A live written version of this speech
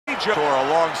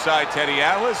alongside Teddy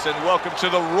Atlas, and welcome to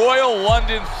the Royal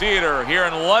London Theatre here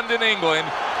in London, England.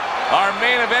 Our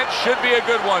main event should be a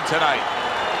good one tonight.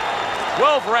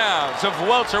 12 rounds of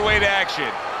welterweight action.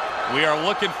 We are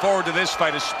looking forward to this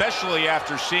fight, especially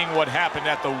after seeing what happened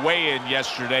at the weigh-in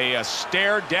yesterday. A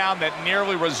stare down that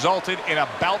nearly resulted in a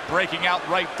bout breaking out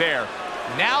right there.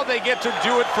 Now they get to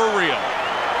do it for real.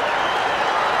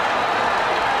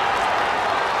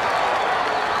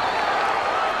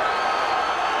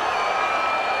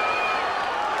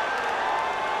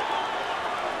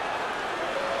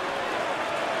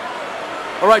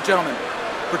 All right, gentlemen,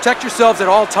 protect yourselves at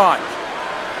all times.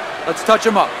 Let's touch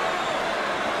them up.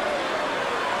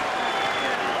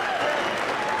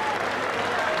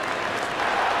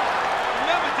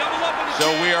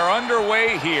 So we are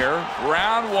underway here.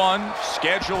 Round one,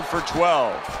 scheduled for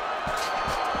 12.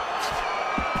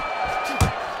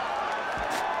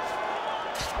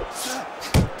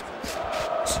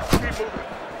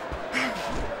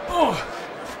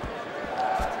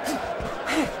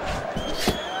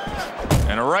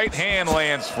 And a right hand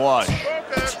lands flush.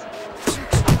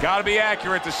 Got to be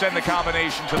accurate to send the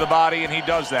combination to the body, and he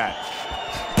does that.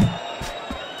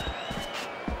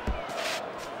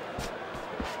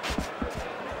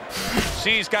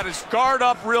 See, he's got his guard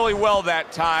up really well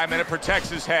that time, and it protects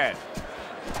his head.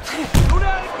 Do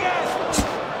that again.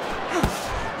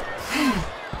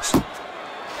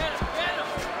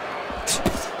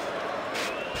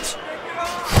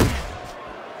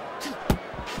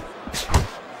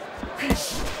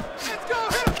 Let's go,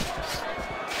 hit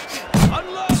him.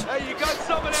 Unload. Hey, you got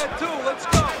some of that too. Let's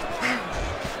go.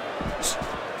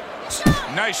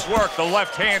 Nice work, the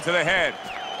left hand to the head.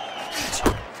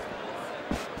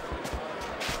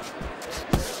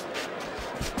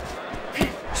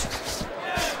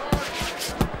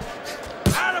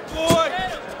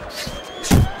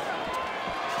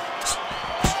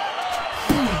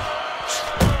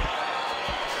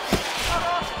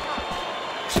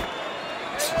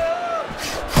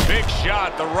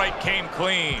 The right came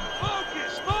clean.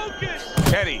 Focus, focus.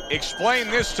 Teddy, explain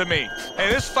this to me. Hey,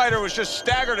 this fighter was just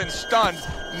staggered and stunned.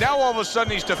 Now all of a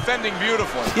sudden he's defending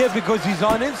beautifully. Yeah, because he's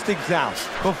on instinct now.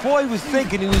 Before he was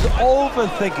thinking, he was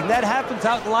overthinking. That happens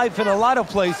out in life in a lot of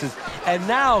places. And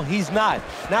now he's not.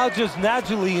 Now just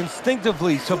naturally,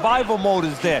 instinctively, survival mode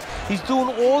is there. He's doing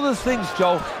all the things,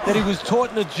 Joe, that he was taught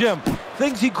in the gym.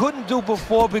 Things he couldn't do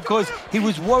before because he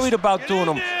was worried about doing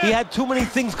them. He had too many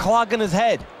things clogging his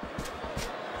head.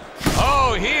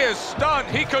 Oh, he is stunned.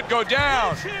 He could go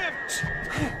down.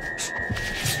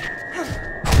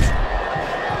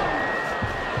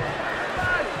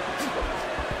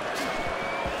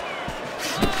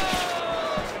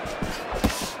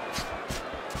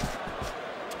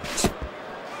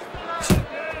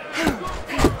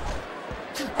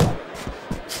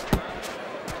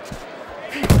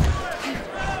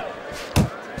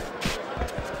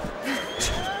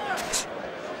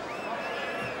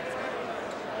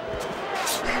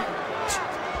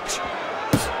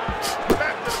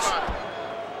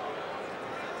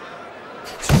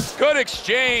 Good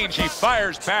exchange. He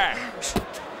fires back.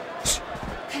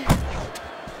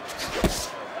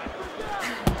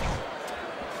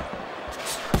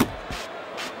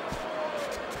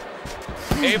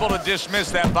 Able to dismiss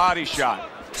that body shot.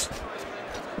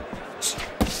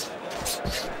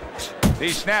 He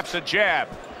snaps a jab.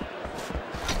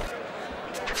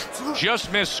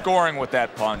 Just missed scoring with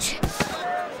that punch.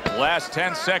 Last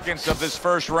 10 seconds of this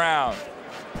first round.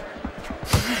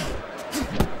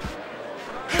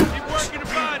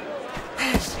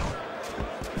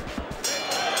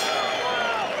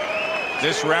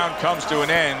 This round comes to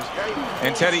an end.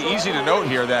 And Teddy, easy to note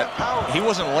here that he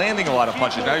wasn't landing a lot of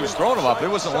punches. Now he was throwing them up, but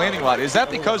he wasn't landing a lot. Is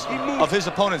that because of his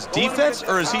opponent's defense,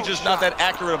 or is he just not that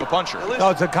accurate of a puncher?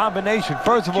 No, it's a combination.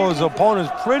 First of all, his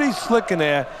opponent's pretty slick in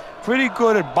there, pretty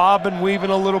good at bobbing, weaving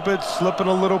a little bit, slipping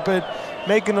a little bit,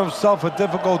 making himself a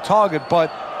difficult target,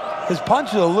 but his punch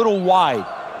is a little wide.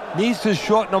 Needs to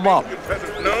shorten them up.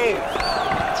 No,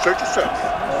 assert yourself.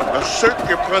 Assert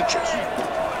your punches.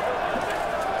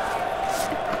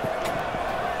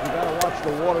 The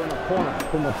water in the corner.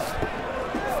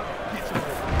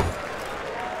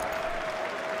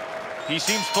 He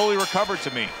seems fully recovered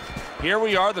to me. Here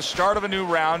we are, the start of a new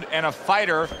round, and a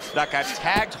fighter that got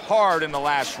tagged hard in the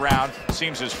last round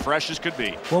seems as fresh as could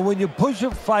be. Well, when you push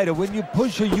a fighter, when you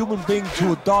push a human being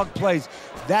to a dark place,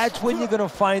 that's when you're going to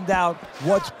find out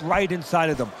what's bright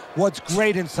inside of them, what's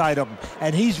great inside of them,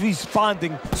 and he's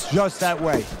responding just that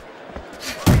way.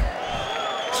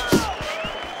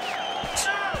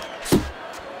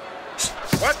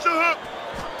 Watch the hook.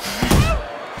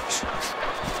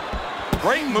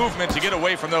 Great movement to get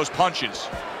away from those punches.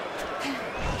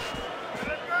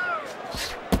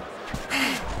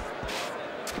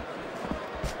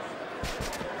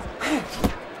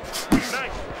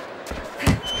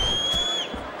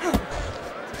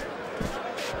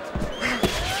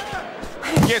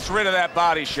 Gets rid of that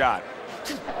body shot.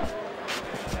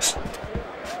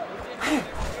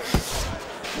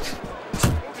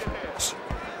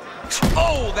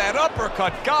 Oh, that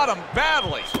uppercut got him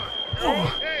badly.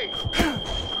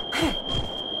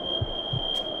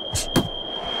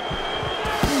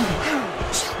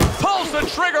 Pulls the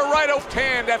trigger right off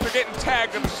hand after getting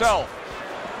tagged himself.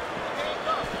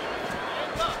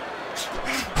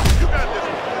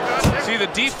 See, the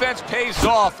defense pays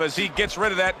off as he gets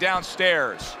rid of that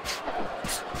downstairs.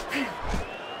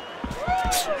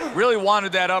 Really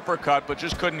wanted that uppercut, but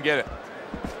just couldn't get it.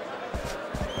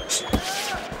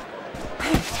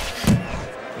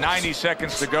 90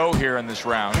 seconds to go here in this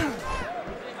round.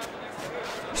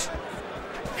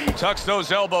 Tucks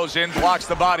those elbows in, blocks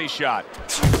the body shot.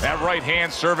 That right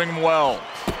hand serving him well.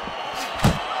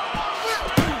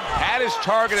 Had his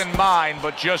target in mind,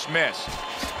 but just missed.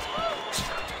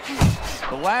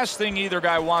 The last thing either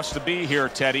guy wants to be here,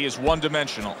 Teddy, is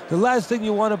one-dimensional. The last thing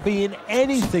you want to be in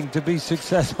anything to be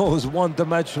successful is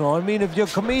one-dimensional. I mean, if you're a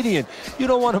comedian, you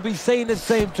don't want to be saying the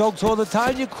same jokes all the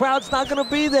time. Your crowd's not going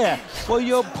to be there. Well,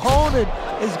 your opponent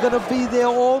is going to be there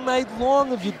all night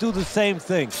long if you do the same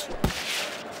thing.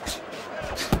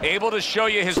 Able to show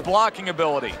you his blocking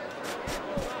ability.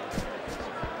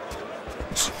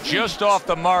 Just off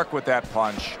the mark with that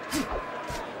punch.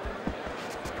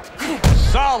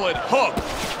 Solid hook.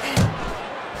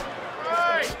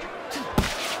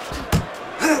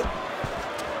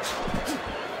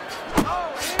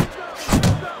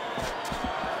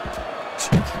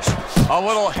 A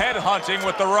little head hunting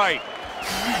with the right.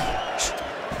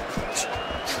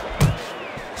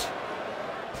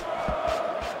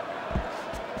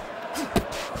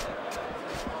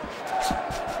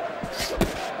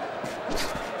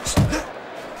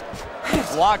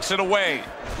 Blocks it away.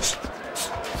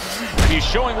 He's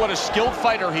showing what a skilled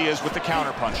fighter he is with the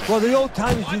counterpunching. Well, the old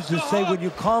timers used to say when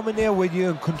you're calm in there, when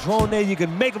you're in control in there, you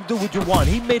can make him do what you want.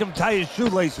 He made him tie his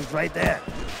shoelaces right there.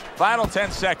 Final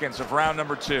 10 seconds of round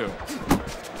number 2.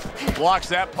 Blocks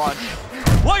that punch.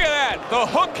 Look at that! The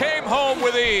hook came home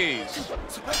with ease.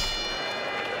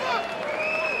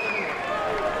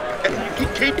 And you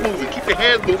keep moving, keep your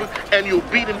hands moving, and you'll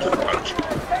beat him to the punch.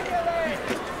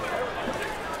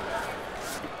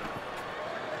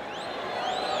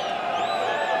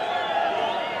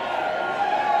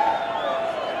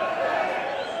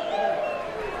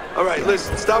 All right,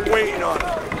 listen, stop waiting on him.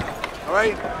 All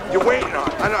right? You're waiting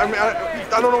on him.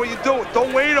 I don't know what you're doing.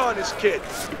 Don't wait on this kid.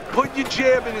 Put your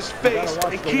jab in his face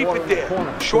and keep it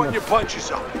there. Shorten your punches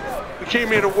up. We came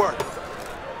here to work.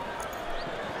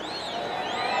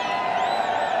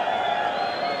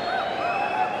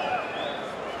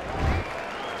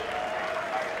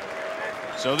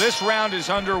 So this round is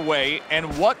underway,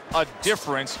 and what a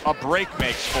difference a break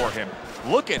makes for him.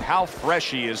 Look at how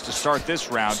fresh he is to start this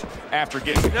round after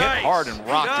getting hit hard and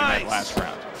rocked in that last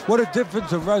round. What a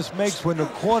difference a rest makes when the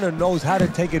corner knows how to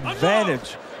take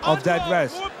advantage of that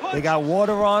rest. They got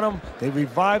water on him, they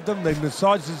revived him, they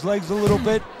massaged his legs a little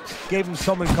bit, gave him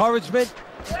some encouragement.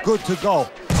 Good to go.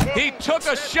 He took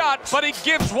a shot, but he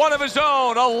gives one of his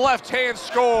own. A left hand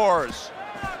scores.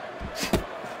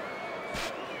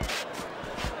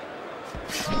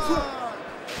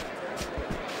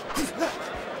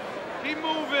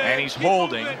 And he's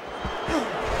holding.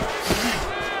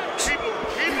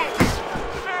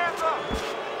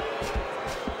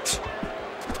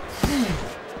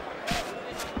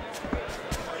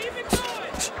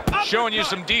 Showing you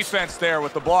some defense there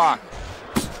with the block.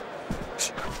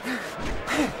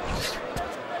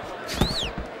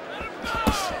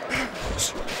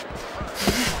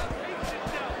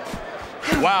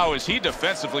 Wow, is he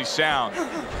defensively sound.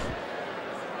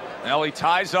 Well, he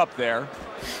ties up there.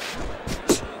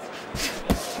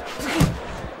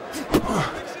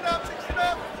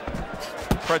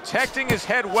 Protecting his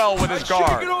head well with his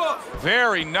guard.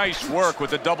 Very nice work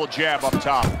with the double jab up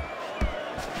top.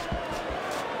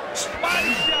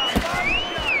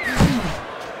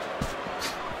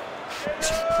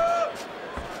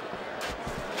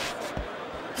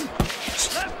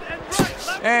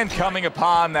 And coming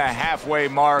upon the halfway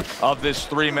mark of this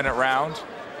 3-minute round.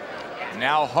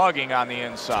 Now hugging on the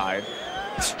inside.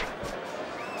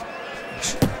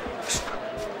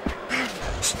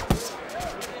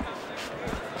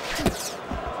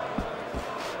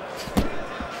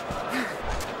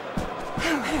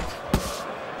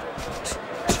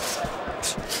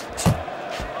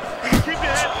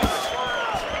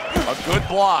 A good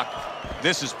block.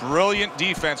 This is brilliant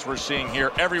defense we're seeing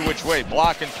here every which way.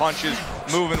 Blocking punches,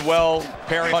 moving well,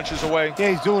 parrying punches away.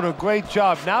 Yeah, he's doing a great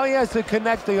job. Now he has to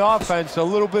connect the offense a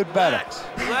little bit better.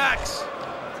 Relax.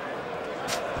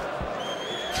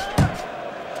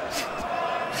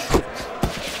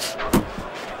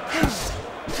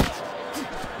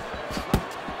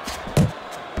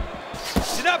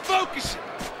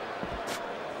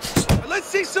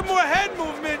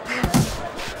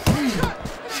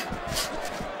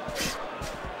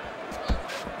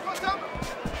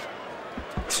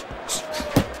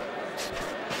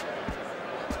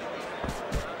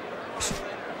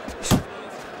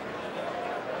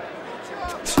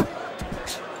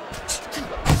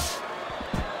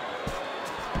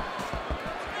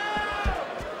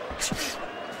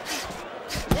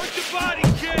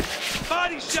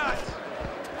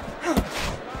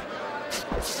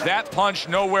 That punch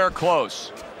nowhere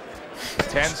close.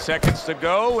 10 seconds to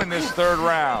go in this third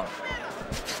round.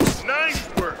 Nice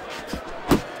work.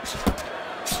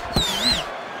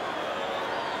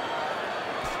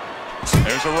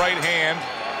 There's a right hand.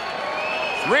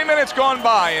 3 minutes gone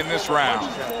by in this round.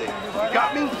 You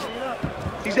got me?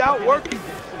 He's out working.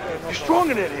 You're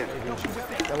stronger than him.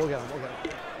 Yeah, we'll get him.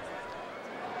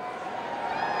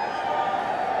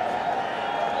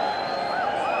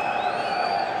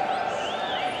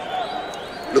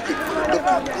 Looking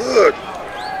good.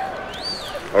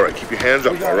 All right, keep your hands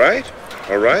up, all right?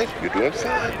 All right? You're doing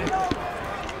fine.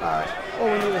 All right. All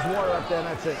we need is water up there, and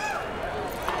that's it.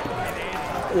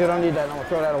 You don't need that. No, we'll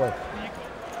throw that away.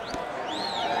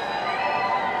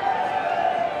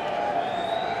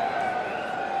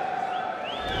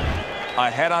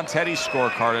 Ahead on Teddy's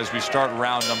scorecard as we start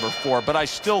round number 4, but I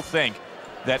still think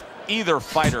that either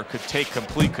fighter could take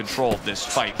complete control of this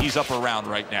fight. He's up around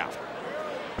right now.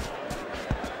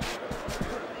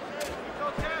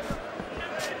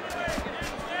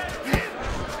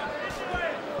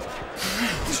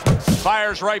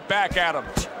 Fires right back at him.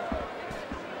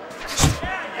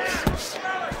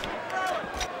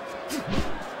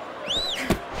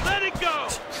 Let it go.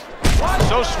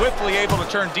 So swiftly able to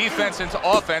turn defense into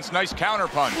offense. Nice counter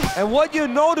punch. And what you're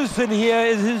noticing here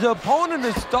is his opponent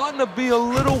is starting to be a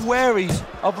little wary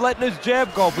of letting his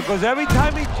jab go, because every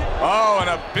time he... Oh,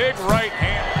 and a big right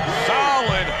hand.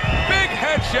 Solid. Big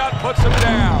headshot puts him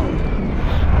down.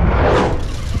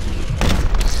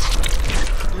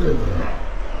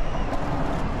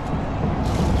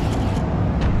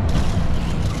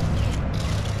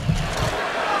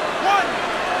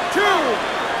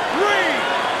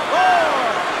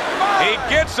 He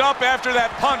gets up after that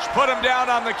punch, put him down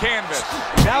on the canvas.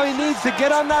 Now he needs to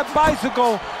get on that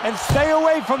bicycle and stay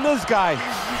away from this guy.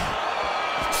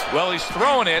 Well, he's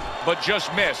throwing it, but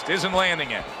just missed. Isn't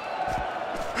landing it.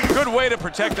 Good way to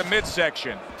protect the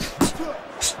midsection.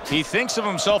 He thinks of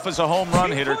himself as a home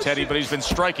run hitter, Teddy, but he's been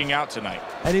striking out tonight.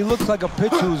 And he looks like a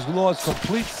pitcher who's lost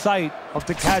complete sight of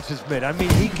the catcher's mitt. I mean,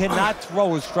 he cannot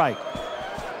throw a strike.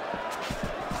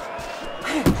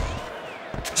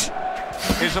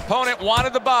 His opponent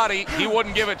wanted the body. He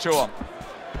wouldn't give it to him.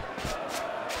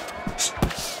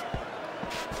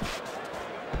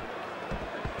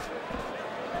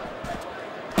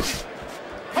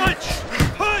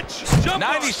 Punch! Jump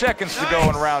 90 seconds to go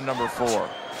in round number 4.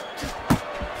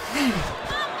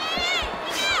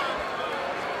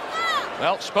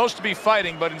 Well, supposed to be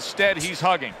fighting, but instead he's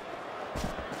hugging.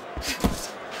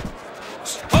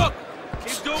 Hook!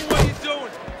 Keep doing what you're doing.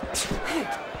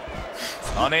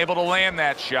 Unable to land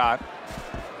that shot.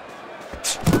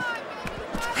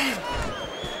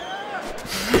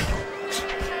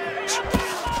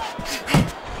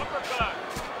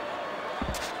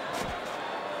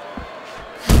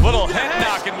 Little head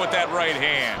knocking with that right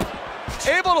hand.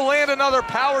 Able to land another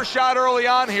power shot early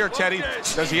on here, Teddy.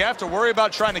 Does he have to worry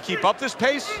about trying to keep up this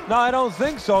pace? No, I don't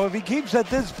think so. If he keeps at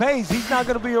this pace, he's not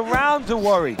going to be around to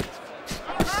worry.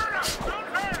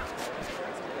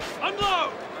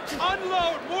 Unload!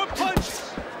 Unload! More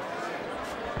punches!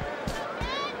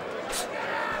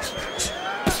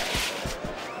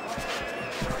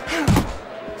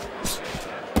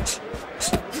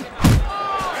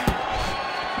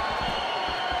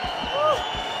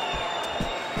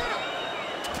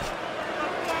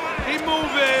 Keep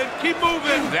moving! Keep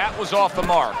moving! That was off the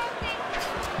mark.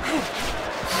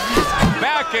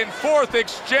 Back and forth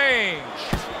exchange.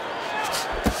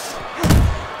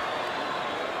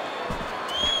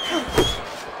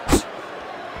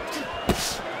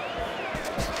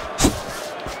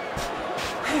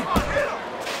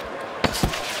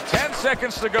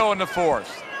 Seconds to go in the 4th.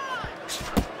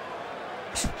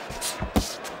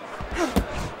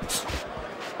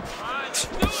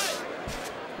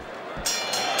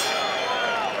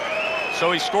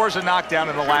 So he scores a knockdown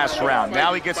in the last round.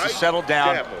 Now he gets to settle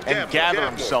down and gather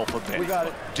himself a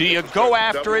bit. Do you go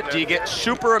after it? Do you get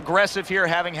super aggressive here,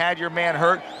 having had your man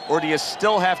hurt? Or do you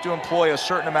still have to employ a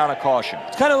certain amount of caution?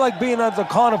 It's kind of like being at the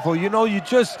carnival. You know, you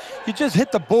just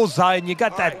hit the bullseye and you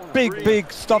got that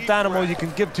big stuffed animal you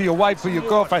can give to your wife or your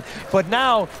girlfriend. But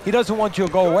now he doesn't want you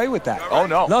to go away with that. Oh,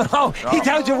 no. No. He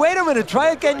tells you, wait a minute, try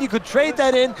again. You could trade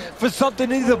that in for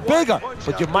something even bigger.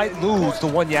 But you might lose the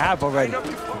one you have already.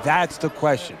 That's the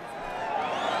question.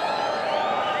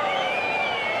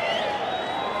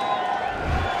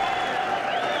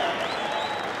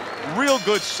 Real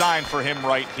good sign for him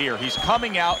right here. He's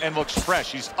coming out and looks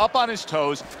fresh. He's up on his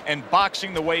toes and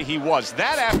boxing the way he was.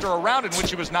 That after a round in which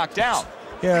he was knocked down.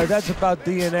 Yeah, that's about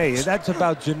DNA. That's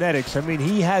about genetics. I mean,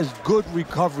 he has good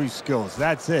recovery skills.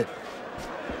 That's it.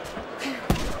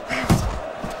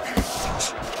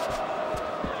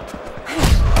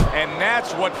 And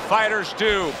that's what fighters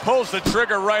do. Pulls the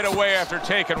trigger right away after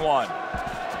taking one.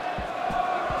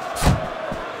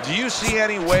 Do you see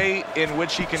any way in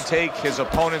which he can take his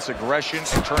opponent's aggression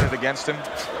and turn it against him?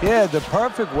 Yeah, the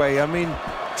perfect way. I mean,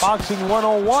 boxing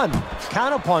 101,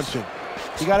 counterpunching.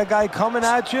 You got a guy coming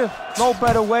at you, no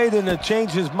better way than to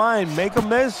change his mind. Make him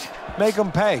miss, make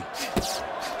him pay.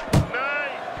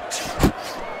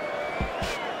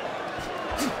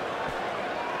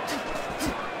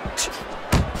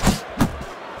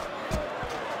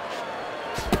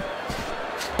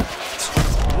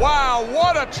 Wow,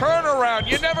 what a turnaround.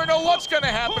 You never know what's going to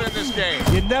happen in this game.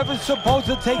 You're never supposed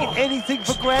to take anything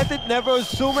for granted, never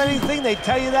assume anything. They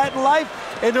tell you that in life.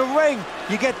 In the ring,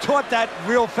 you get taught that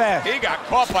real fast. He got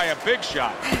caught by a big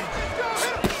shot.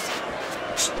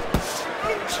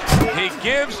 He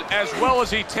gives as well as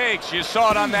he takes. You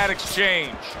saw it on that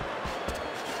exchange.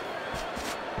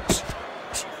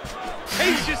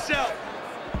 Pace yourself.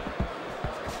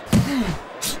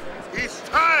 He's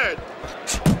tired.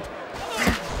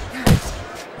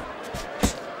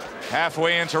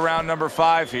 Halfway into round number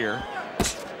 5 here.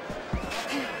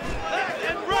 Left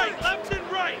and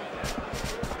right.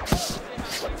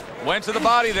 Went to the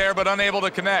body there, but unable to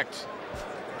connect.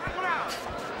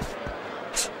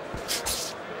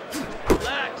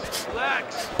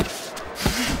 Relax.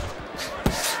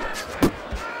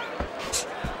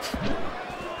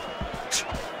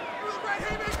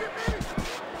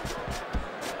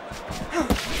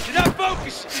 You're not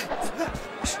focused.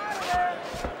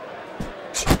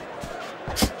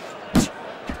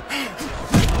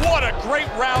 What a great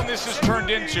round this has turned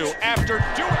into after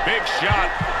big shot.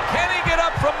 Can he get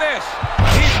up from this?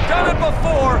 He's done it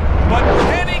before, but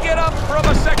can he get up from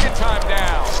a second time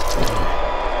down?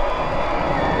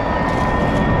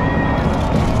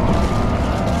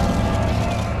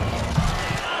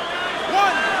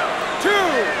 One,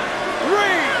 two,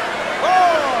 three,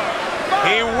 four.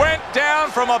 He went down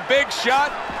from a big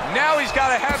shot. Now he's got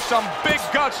to have some big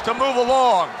guts to move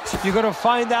along. You're going to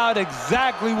find out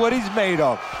exactly what he's made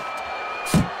of.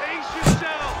 Pace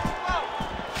yourself.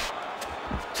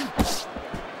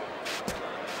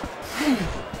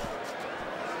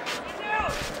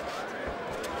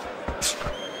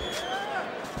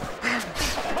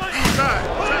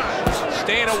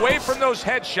 Staying away from those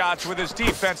headshots with his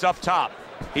defense up top.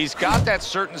 He's got that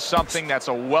certain something that's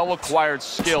a well-acquired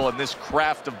skill in this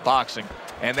craft of boxing,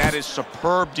 and that is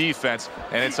superb defense,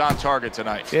 and it's on target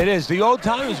tonight. It is. The old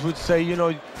timers would say, you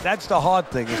know, that's the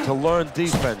hard thing, is to learn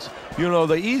defense. You know,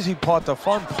 the easy part, the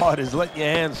fun part is letting your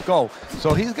hands go.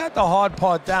 So he's got the hard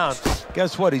part down.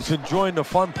 Guess what? He's enjoying the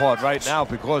fun part right now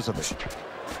because of it.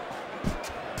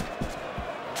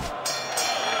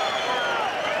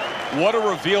 What a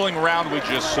revealing round we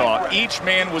just saw. Each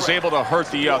man was able to hurt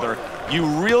the other. You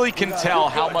really can tell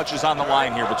how much is on the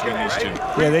line here between these two.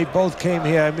 Yeah, they both came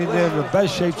here. I mean, they're in the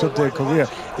best shapes of their career.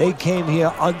 They came here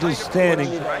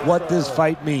understanding what this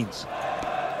fight means.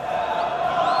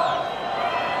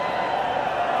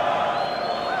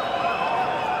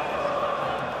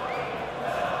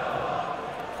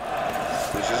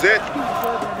 This is it.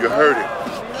 You heard it.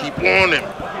 Keep on him.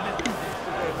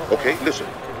 Okay, listen.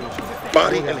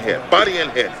 Body and head. Body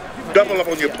and head. Double up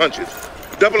on your punches.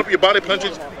 Double up your body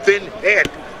punches, then head.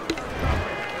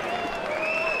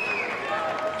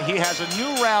 He has a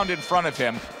new round in front of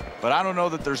him, but I don't know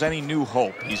that there's any new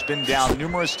hope. He's been down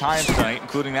numerous times tonight,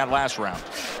 including that last round.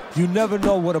 You never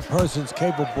know what a person's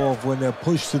capable of when they're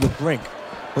pushed to the brink,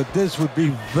 but this would be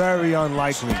very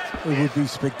unlikely. It would be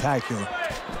spectacular.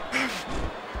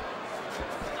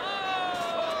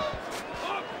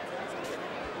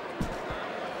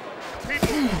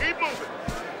 Keep moving.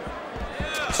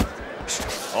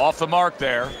 Off the mark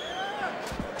there.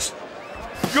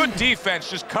 Good defense,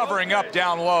 just covering up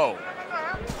down low.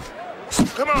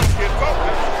 Come on, kid,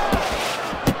 focus.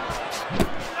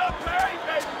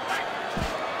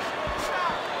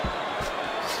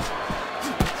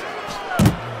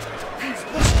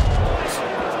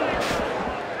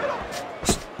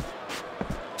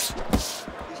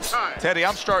 Teddy,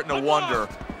 I'm starting to wonder,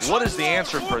 what is the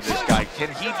answer for this guy? Can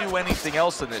he do anything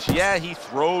else in this? Yeah, he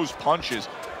throws punches,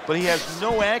 but he has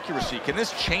no accuracy. Can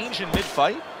this change in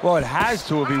mid-fight? Well, it has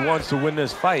to if he wants to win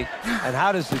this fight. And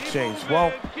how does it change?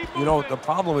 Well, you know, the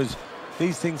problem is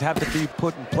these things have to be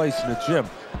put in place in the gym.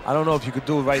 I don't know if you could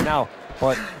do it right now,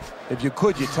 but if you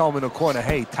could, you tell him in the corner,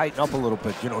 hey, tighten up a little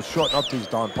bit, you know, shorten up these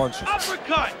darn punches.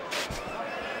 Uppercut.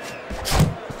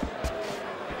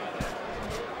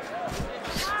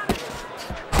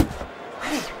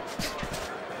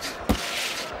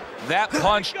 That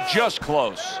punch just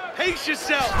close. Pace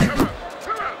yourself.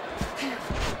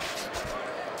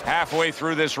 Halfway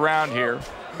through this round here.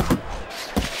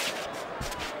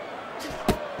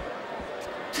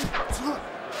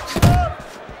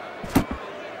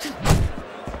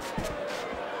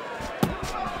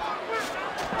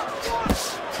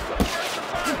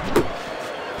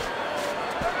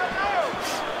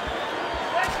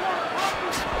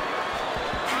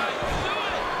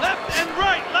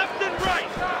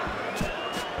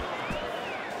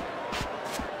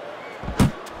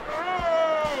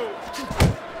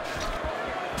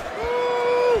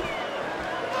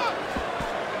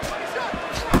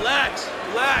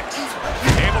 Relax.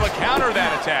 Able to counter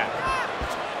that attack.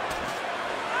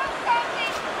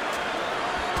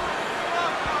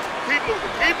 Keep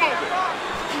moving, keep moving.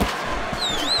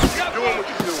 Keep doing what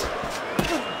you're doing.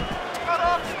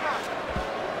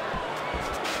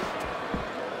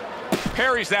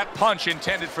 Parries that punch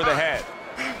intended for the head.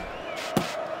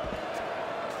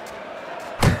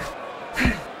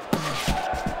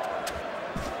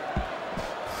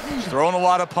 He's throwing a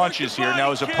lot of punches here.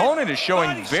 Now his opponent is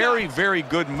showing very, very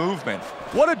good movement.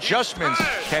 What adjustments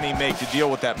can he make to deal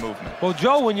with that movement? Well,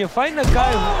 Joe, when you're fighting a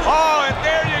guy who... Oh, and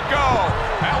there you go.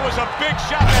 That was a big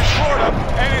shot that scored him,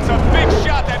 and it's a big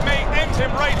shot that may end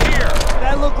him right here.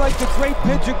 That looked like the great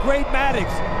pitcher, Great Maddox,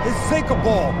 his sinker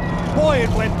ball. Boy, it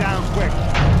went down quick. 1,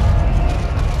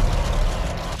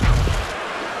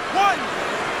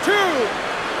 2, 3,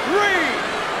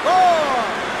 4,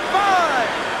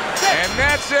 5, 6. And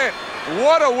that's it.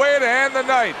 What a way to end the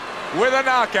night with a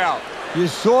knockout. You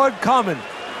saw it coming.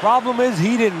 Problem is,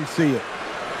 he didn't see it.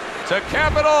 To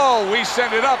cap it all, we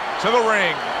send it up to the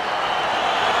ring.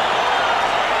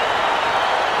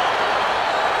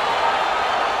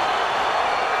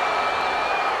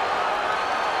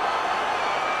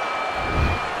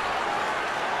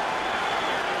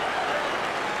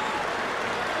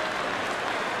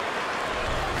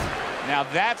 Now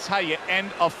that's how you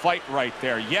end a fight right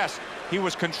there. Yes, he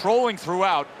was controlling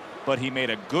throughout, but he made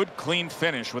a good, clean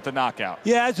finish with the knockout.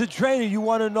 Yeah, as a trainer, you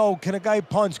want to know, can a guy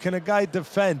punch? Can a guy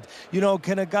defend? You know,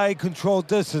 can a guy control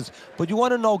distance? But you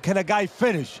want to know, can a guy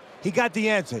finish? He got the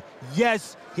answer.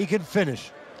 Yes, he can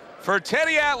finish. For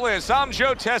Teddy Atlas, I'm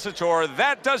Joe Tessitore.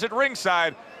 That does it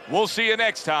ringside. We'll see you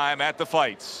next time at the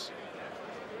fights.